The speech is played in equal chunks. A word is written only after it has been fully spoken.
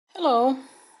Hello,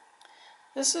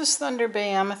 this is Thunder Bay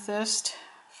Amethyst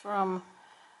from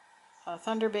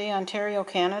Thunder Bay, Ontario,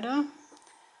 Canada.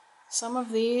 Some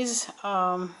of these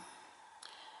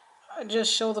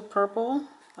just show the purple,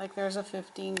 like there's a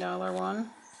 $15 one.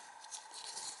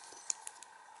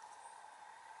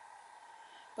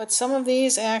 But some of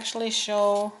these actually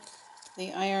show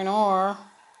the iron ore,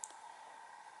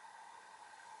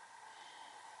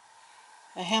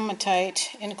 a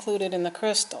hematite included in the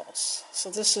crystals. So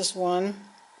this is one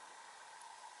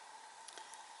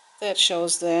that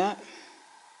shows that.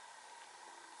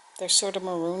 They're sort of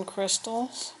maroon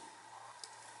crystals.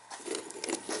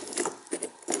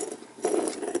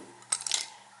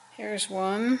 Here's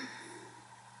one.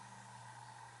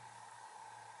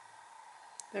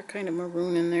 They're kind of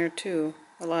maroon in there too.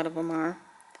 A lot of them are.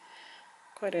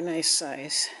 Quite a nice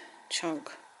size chunk.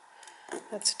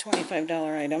 That's a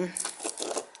 $25 item.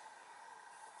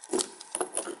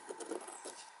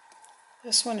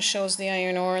 This one shows the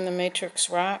iron ore and the matrix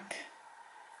rock,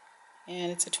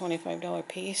 and it's a $25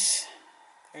 piece.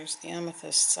 There's the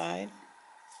amethyst side.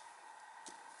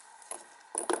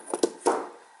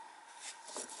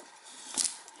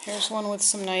 Here's one with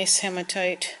some nice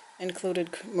hematite included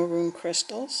maroon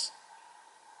crystals.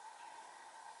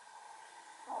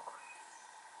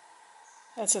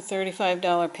 That's a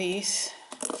 $35 piece.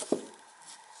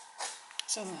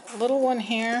 So a little one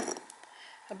here,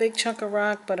 a big chunk of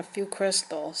rock but a few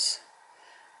crystals.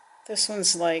 This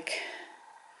one's like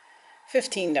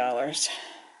 $15.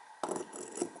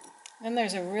 Then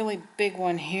there's a really big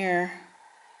one here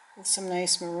with some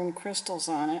nice maroon crystals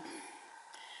on it.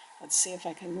 Let's see if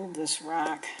I can move this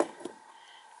rock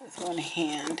with one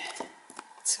hand.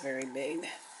 It's very big,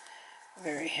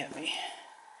 very heavy.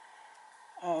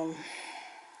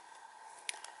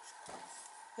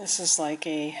 This is like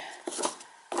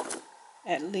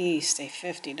at least a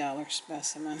 $50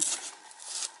 specimen.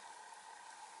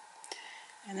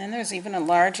 And then there's even a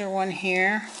larger one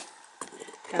here.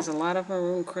 Has a lot of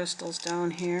maroon crystals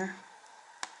down here.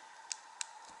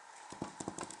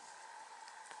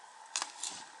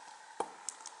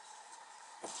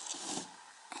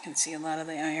 You can see a lot of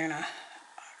the iron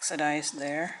oxidized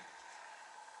there.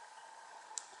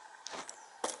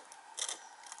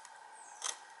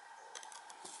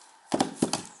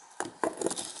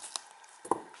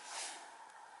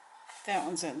 That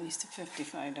one's at least a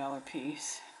 $55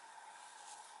 piece.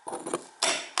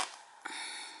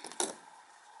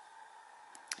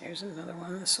 Here's another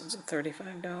one. This one's a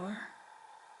 $35. You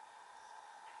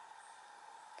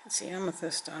can see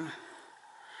amethyst on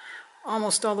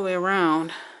almost all the way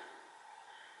around.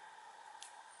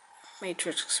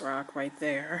 Matrix rock right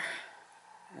there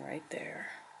and right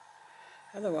there.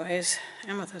 Otherwise,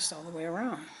 amethyst all the way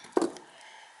around.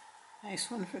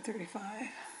 Nice one for $35.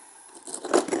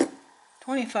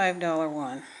 $25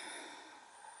 one.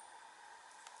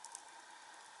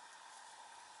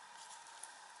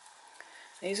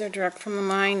 These are direct from the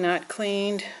mine, not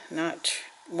cleaned, not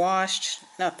washed,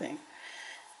 nothing.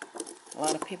 A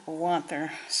lot of people want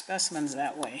their specimens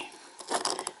that way.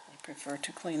 They prefer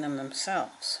to clean them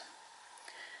themselves.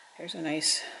 Here's a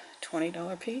nice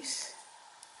 $20 piece.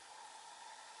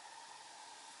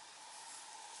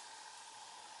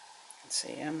 Let's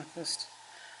see, amethyst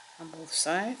on both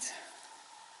sides.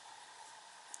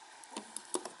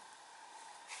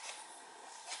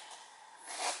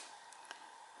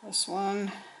 This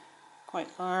one, quite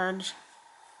large,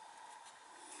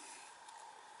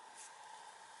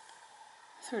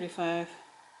 $35.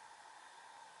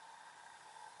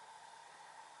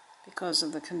 Because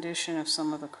of the condition of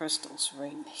some of the crystals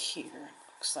right here.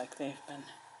 Looks like they've been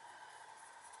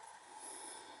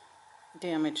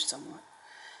damaged somewhat.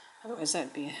 Otherwise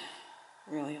that'd be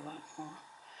really a lot more.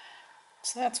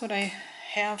 So that's what I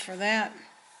have for that.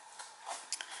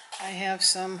 I have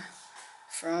some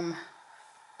from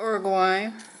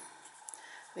Uruguay.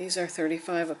 These are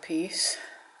 $35 a piece.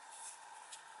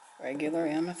 Regular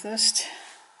amethyst.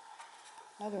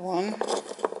 Another one.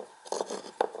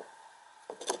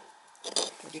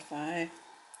 $35.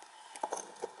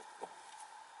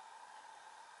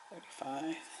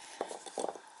 $35.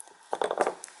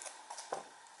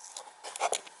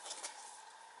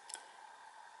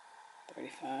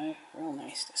 $35. Real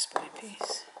nice display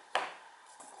piece.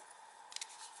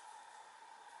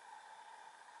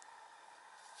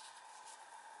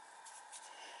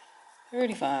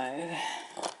 $35.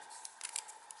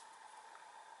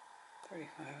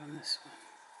 $35 on this one.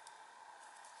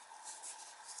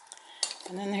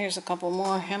 And then here's a couple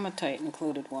more hematite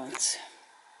included ones.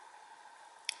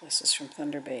 This is from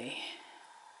Thunder Bay.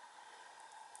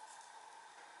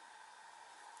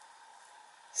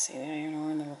 See the iron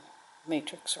ore and the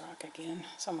matrix rock again,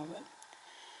 some of it.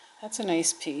 That's a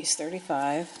nice piece,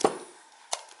 35.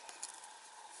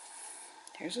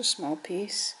 Here's a small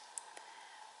piece,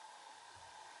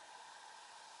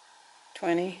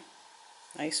 20.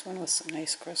 Nice one with some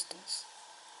nice crystals.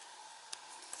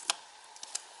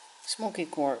 Smoky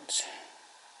quartz,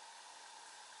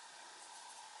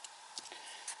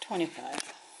 25.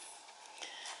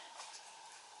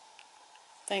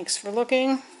 Thanks for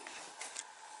looking.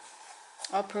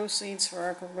 All proceeds for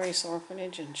Ark of Grace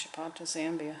Orphanage in Chipata,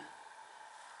 Zambia.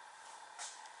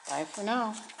 Bye for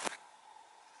now.